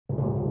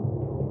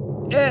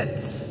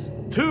It's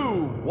 2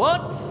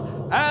 whats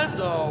and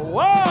a wow!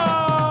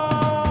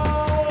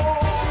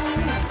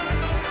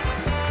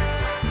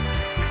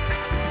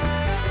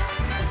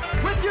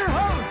 With your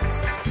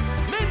hosts,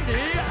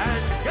 Mindy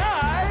and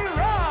Guy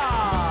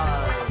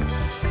Raz.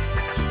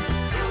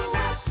 2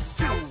 whats,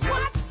 2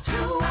 whats, 2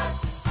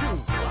 whats, 2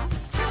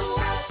 whats, 2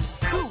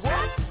 whats, 2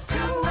 whats, 2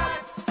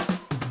 whats,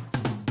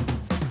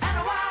 and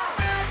a wow!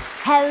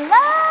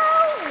 Hello,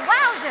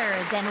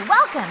 wowzers, and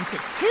welcome to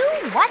 2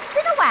 Whats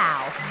and a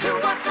Wow. 2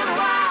 whats and a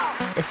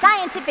wow! The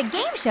scientific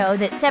game show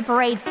that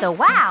separates the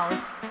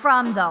wows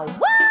from the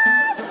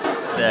whats.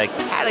 The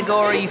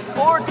category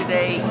for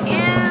today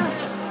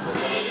is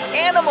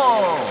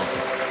animals.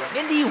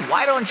 Mindy,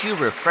 why don't you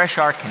refresh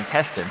our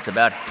contestants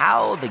about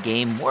how the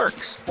game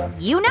works?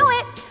 You know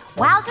it.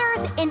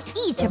 Wowzers, in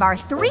each of our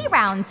 3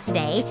 rounds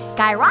today,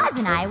 Guy Raz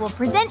and I will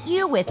present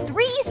you with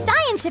 3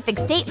 scientific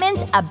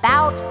statements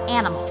about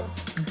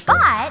animals.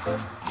 But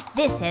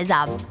this is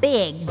a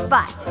big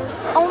but.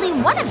 Only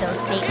one of those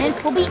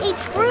statements will be a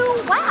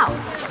true wow.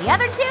 The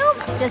other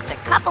 2, just a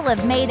couple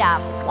of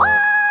made-up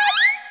whats.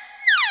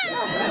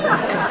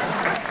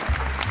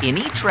 In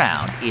each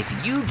round, if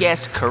you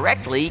guess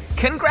correctly,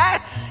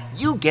 congrats!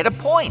 You get a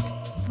point.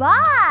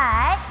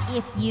 But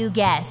if you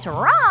guess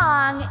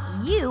wrong,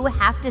 you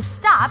have to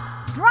stop,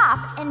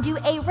 drop, and do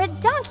a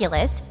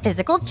redonkulous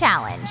physical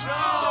challenge.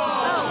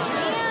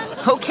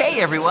 Okay,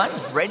 everyone,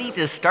 ready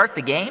to start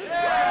the game?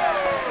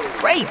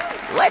 Great,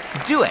 let's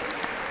do it.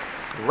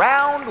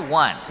 Round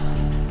 1.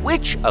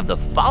 Which of the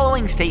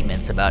following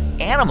statements about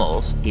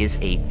animals is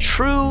a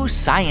true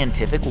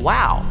scientific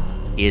wow?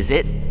 Is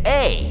it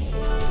A,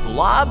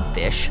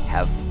 blobfish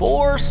have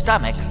 4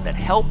 stomachs that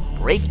help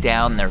break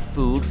down their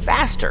food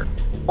faster?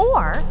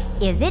 Or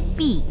is it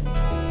B,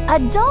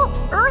 adult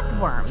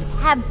earthworms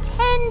have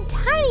 10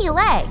 tiny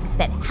legs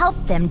that help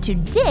them to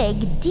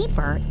dig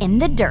deeper in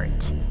the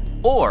dirt?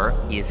 Or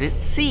is it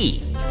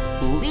C,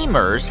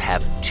 lemurs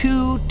have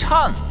 2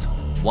 tongues,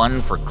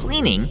 one for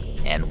cleaning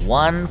and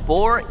one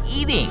for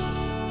eating?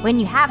 When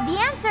you have the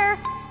answer,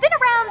 spin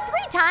around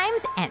 3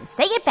 times and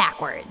say it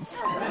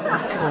backwards.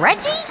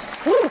 Reggie,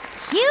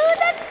 cue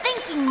the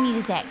thinking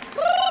music.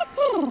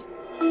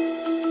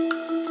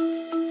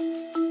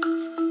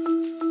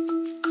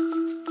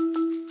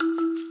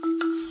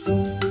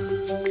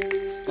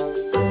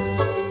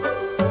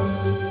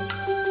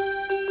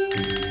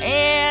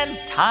 And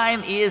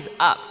time is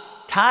up.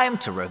 Time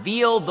to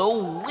reveal the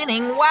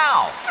winning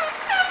wow.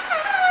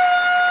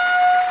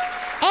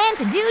 And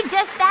to do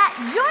just that,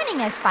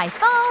 joining us by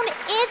phone,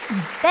 it's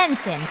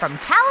Benson from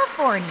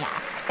California.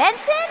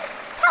 Benson,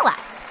 tell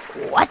us,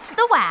 what's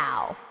the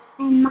wow?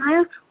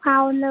 My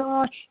wow in the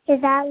world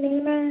is that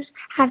lemurs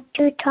have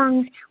 2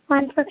 tongues,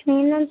 one for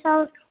cleaning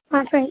themselves,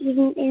 one for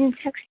eating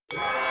insects.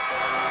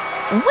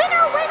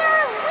 Winner,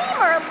 winner,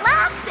 lemur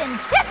laughs and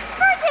chips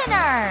for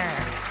dinner.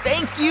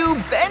 Thank you,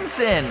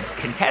 Benson.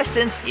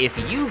 Contestants, if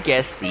you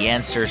guessed the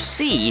answer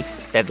C,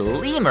 that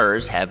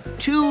lemurs have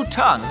 2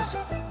 tongues,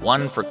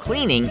 one for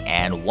cleaning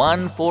and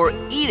one for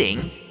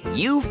eating,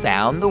 you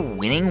found the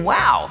winning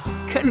wow.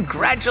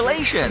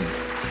 Congratulations.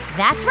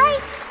 That's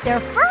right. Their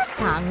first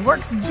tongue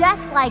works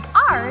just like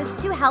ours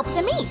to help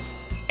them eat.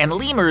 And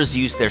lemurs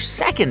use their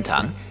second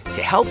tongue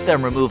to help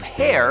them remove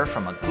hair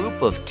from a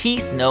group of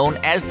teeth known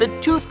as the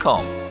tooth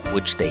comb,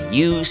 which they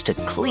use to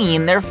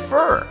clean their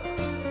fur.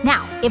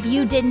 Now, if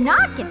you did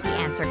not get the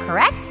answer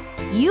correct,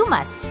 you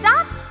must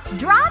stop,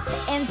 drop,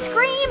 and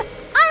scream,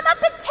 "I'm a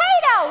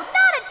potato,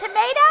 not a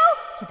tomato,"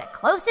 to the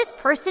closest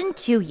person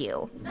to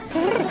you.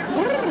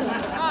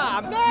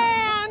 Aw,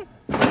 man!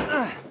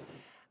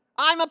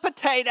 I'm a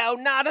potato,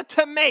 not a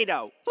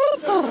tomato.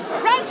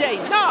 Reggie,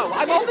 no,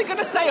 I'm only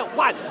gonna say it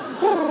once.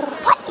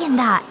 What in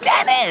the...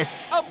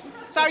 Dennis! Oh,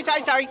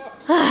 sorry.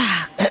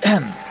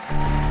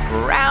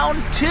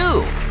 Round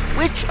 2.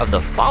 Which of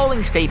the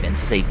following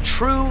statements is a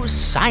true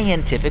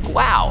scientific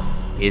wow?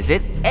 Is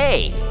it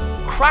A,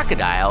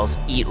 crocodiles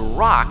eat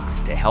rocks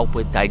to help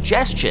with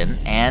digestion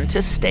and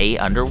to stay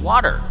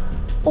underwater?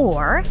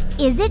 Or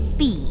is it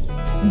B,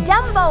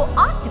 Dumbo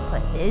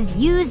octopuses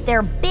use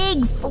their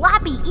big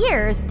floppy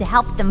ears to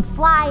help them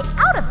fly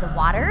out of the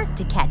water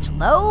to catch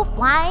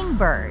low-flying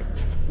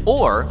birds?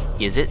 Or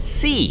is it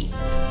C,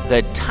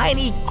 the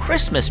tiny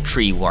Christmas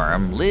tree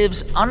worm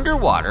lives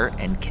underwater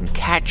and can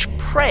catch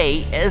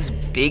prey as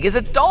big as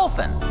a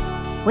dolphin?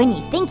 When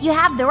you think you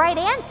have the right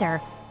answer,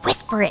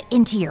 whisper it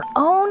into your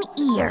own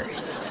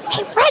ears.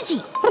 Hey,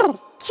 Reggie,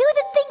 cue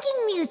the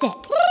thinking music.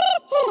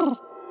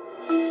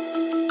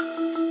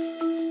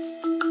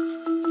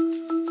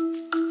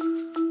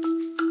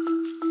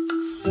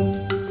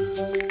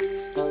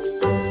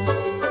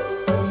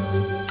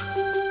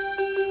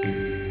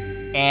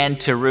 And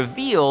to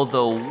reveal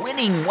the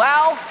winning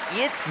wow,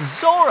 it's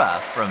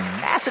Zora from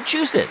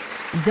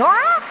Massachusetts.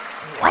 Zora,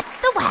 what's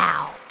the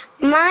wow?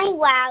 My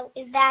wow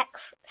is that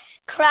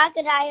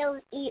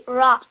crocodiles eat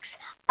rocks.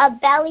 A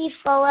belly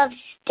full of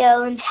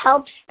stones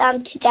helps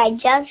them to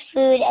digest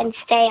food and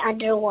stay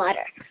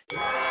underwater.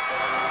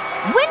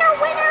 Winner,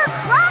 winner,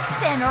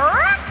 crocs and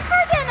rocks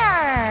for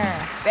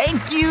dinner!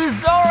 Thank you,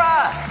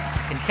 Zora.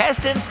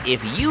 Contestants,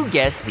 if you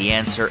guessed the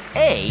answer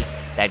A,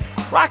 that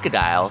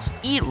crocodiles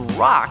eat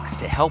rocks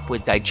to help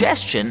with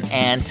digestion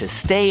and to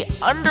stay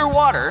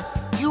underwater,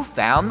 you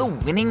found the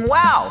winning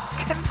wow.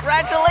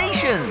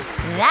 Congratulations.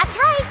 That's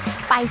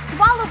right. By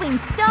swallowing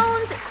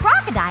stones,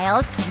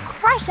 crocodiles can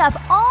crush up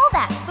all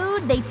that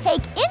food they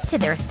take into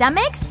their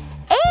stomachs,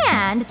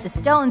 and the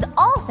stones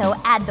also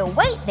add the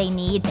weight they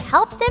need to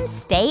help them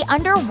stay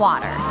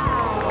underwater.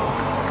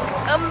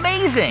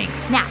 Amazing.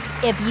 Now,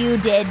 if you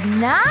did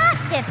not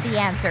get the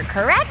answer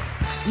correct,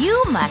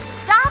 you must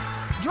stop,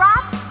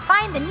 drop,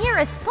 find the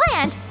nearest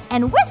plant,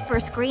 and whisper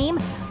scream,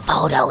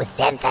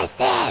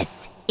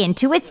 photosynthesis,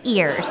 into its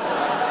ears.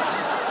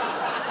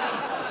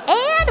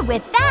 And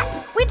with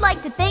that, we'd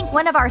like to thank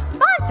one of our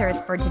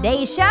sponsors for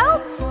today's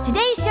show.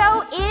 Today's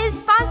show is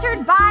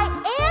sponsored by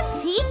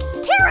Antique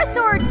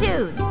Pterosaur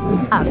Tooths,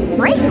 a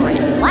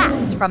fragrant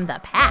blast from the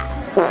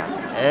past.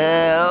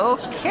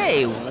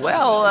 Okay,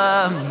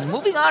 well,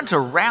 moving on to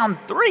round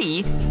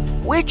 3.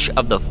 Which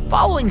of the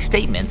following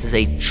statements is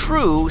a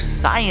true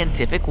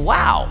scientific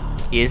wow?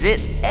 Is it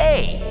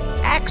A,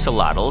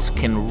 axolotls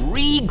can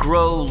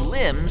regrow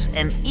limbs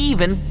and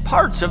even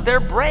parts of their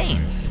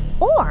brains?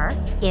 Or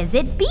is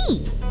it B,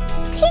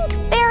 pink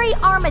fairy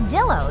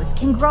armadillos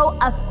can grow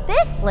a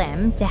 5th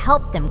limb to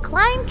help them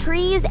climb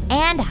trees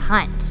and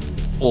hunt?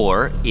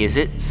 Or is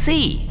it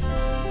C,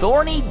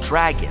 thorny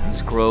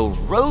dragons grow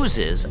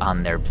roses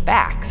on their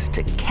backs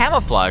to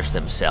camouflage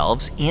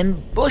themselves in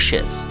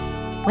bushes?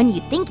 When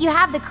you think you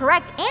have the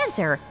correct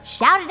answer,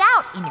 shout it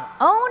out in your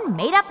own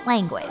made-up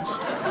language.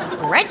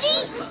 Reggie,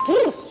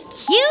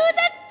 cue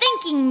the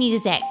thinking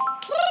music.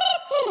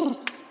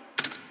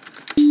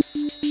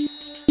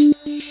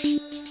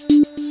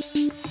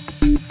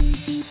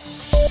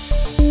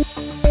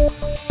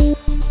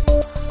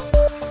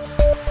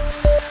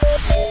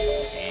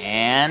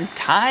 And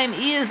time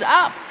is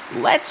up.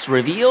 Let's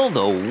reveal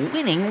the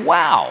winning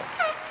wow.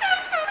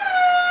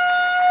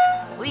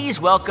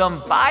 Please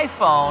welcome by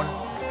phone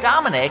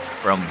Dominic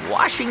from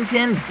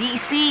Washington,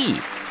 D.C.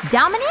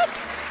 Dominic,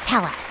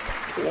 tell us,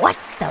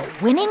 what's the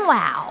winning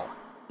wow?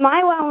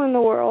 My wow in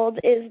the world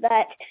is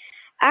that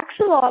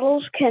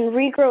axolotls can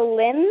regrow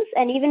limbs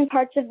and even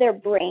parts of their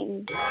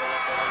brains.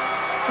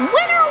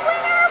 Winner,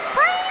 winner,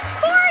 brains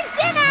for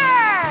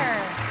dinner!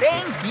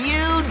 Thank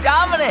you,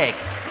 Dominic.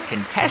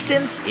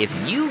 Contestants, if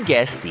you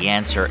guessed the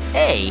answer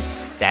A,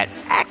 that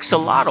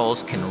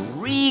axolotls can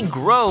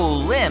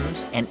regrow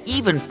limbs and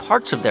even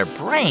parts of their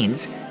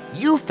brains,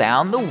 you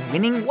found the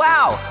winning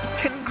wow.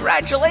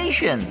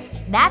 Congratulations.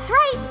 That's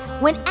right.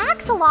 When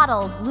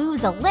axolotls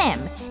lose a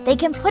limb, they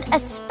can put a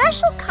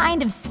special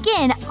kind of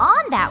skin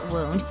on that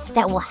wound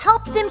that will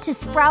help them to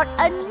sprout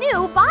a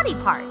new body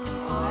part.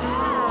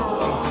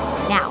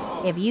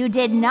 Now, if you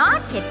did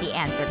not get the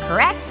answer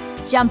correct,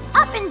 jump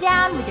up and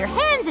down with your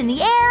hands in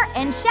the air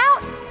and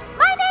shout,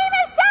 "My name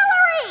is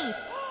Celery!"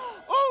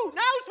 Oh,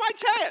 now's my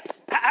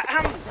chance.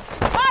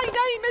 My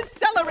name is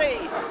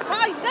Celery.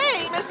 My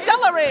name is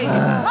Celery.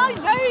 My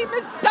name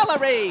is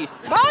Celery.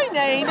 My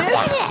name is...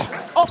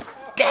 Dennis! Oh,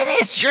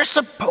 Dennis, you're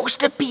supposed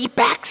to be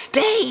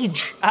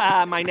backstage.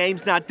 my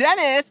name's not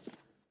Dennis.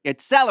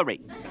 It's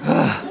Celery.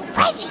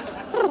 Reggie,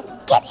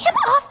 get him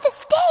off the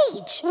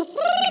stage.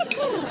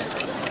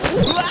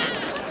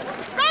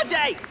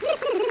 Reggie!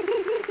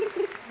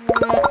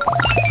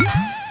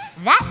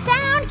 That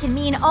sound can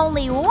mean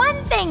only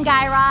one thing,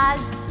 Guy Raz.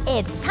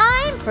 It's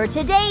time for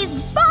today's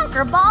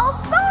Bonker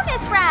Balls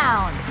bonus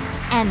round.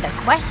 And the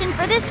question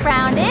for this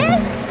round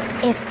is,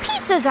 if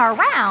pizzas are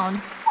round,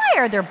 why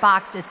are their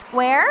boxes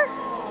square?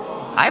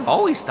 I've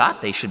always thought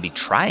they should be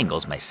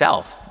triangles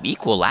myself.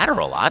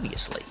 Equilateral,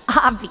 obviously.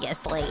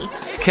 Obviously.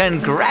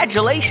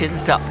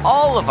 Congratulations to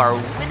all of our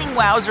winning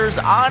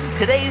wowzers on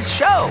today's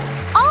show.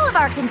 All of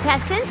our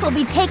contestants will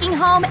be taking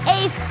home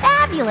a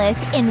fabulous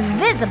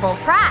invisible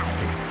prize.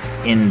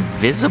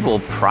 Invisible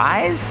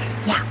prize?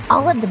 Yeah,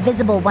 all of the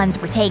visible ones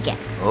were taken.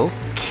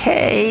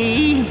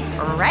 Okay.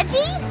 Reggie,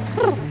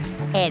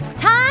 it's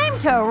time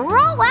to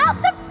roll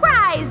out the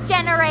prize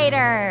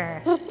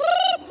generator.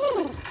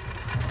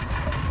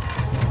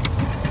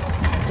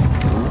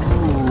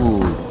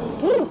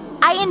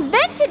 I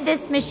invented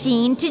this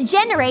machine to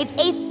generate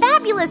a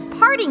fabulous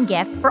parting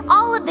gift for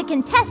all of the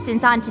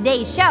contestants on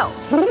today's show.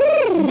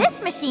 This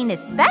machine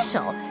is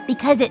special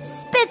because it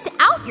spits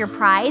out your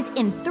prize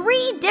in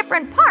 3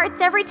 different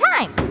parts every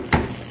time.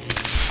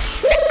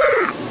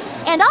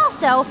 And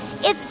also,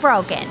 it's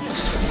broken.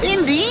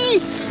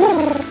 Mindy!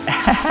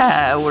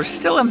 We're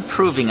still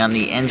improving on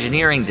the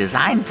engineering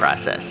design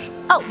process.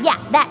 Oh, yeah,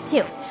 that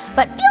too.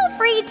 But feel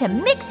free to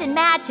mix and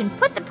match and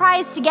put the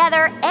prize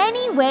together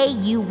any way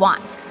you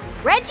want.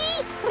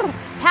 Reggie,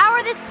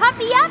 power this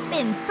puppy up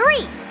in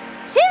 3,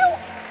 2,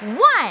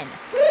 1.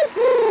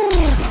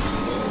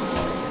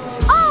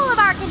 All of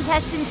our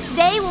contestants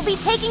today will be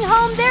taking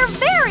home their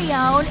very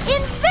own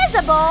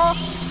invisible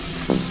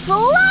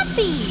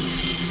sloppy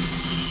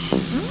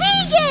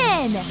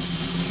vegan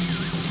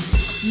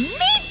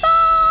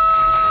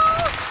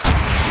meatball!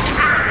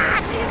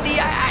 Mindy,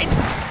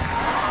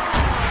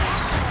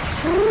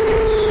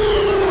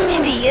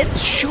 It's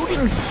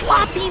shooting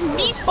sloppy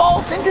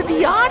meatballs into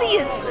the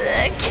audience.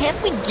 Can't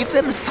we give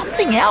them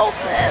something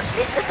else?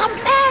 This is a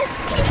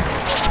mess.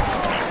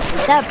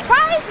 The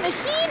prize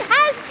machine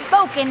has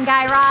spoken,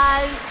 Guy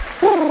Raz.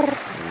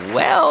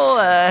 Well,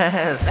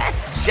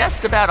 that's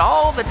just about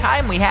all the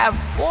time we have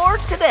for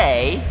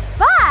today.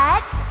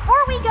 But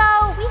before we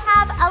go, we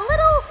have a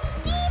little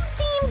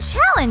STEAM-themed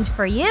challenge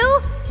for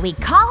you. We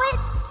call it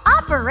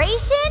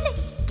Operation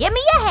Gimme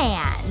a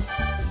Hand.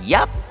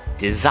 Yup,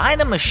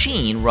 design a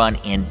machine run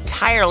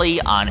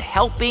entirely on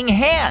helping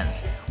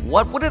hands.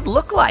 What would it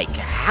look like?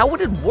 How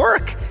would it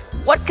work?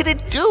 What could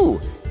it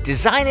do?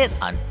 Design it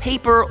on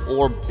paper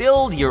or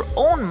build your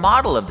own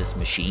model of this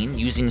machine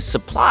using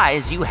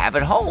supplies you have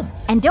at home.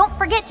 And don't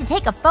forget to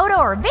take a photo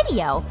or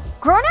video.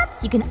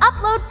 Grownups, you can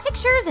upload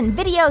pictures and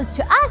videos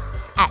to us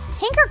at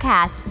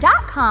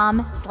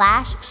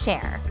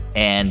tinkercast.com/share.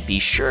 And be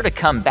sure to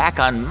come back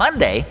on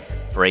Monday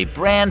for a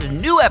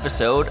brand new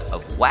episode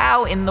of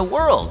Wow in the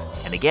World.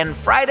 And again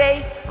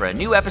Friday for a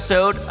new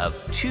episode of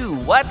 2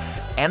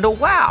 Whats and a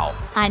Wow.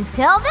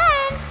 Until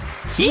then,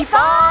 Keep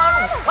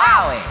on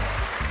wowing!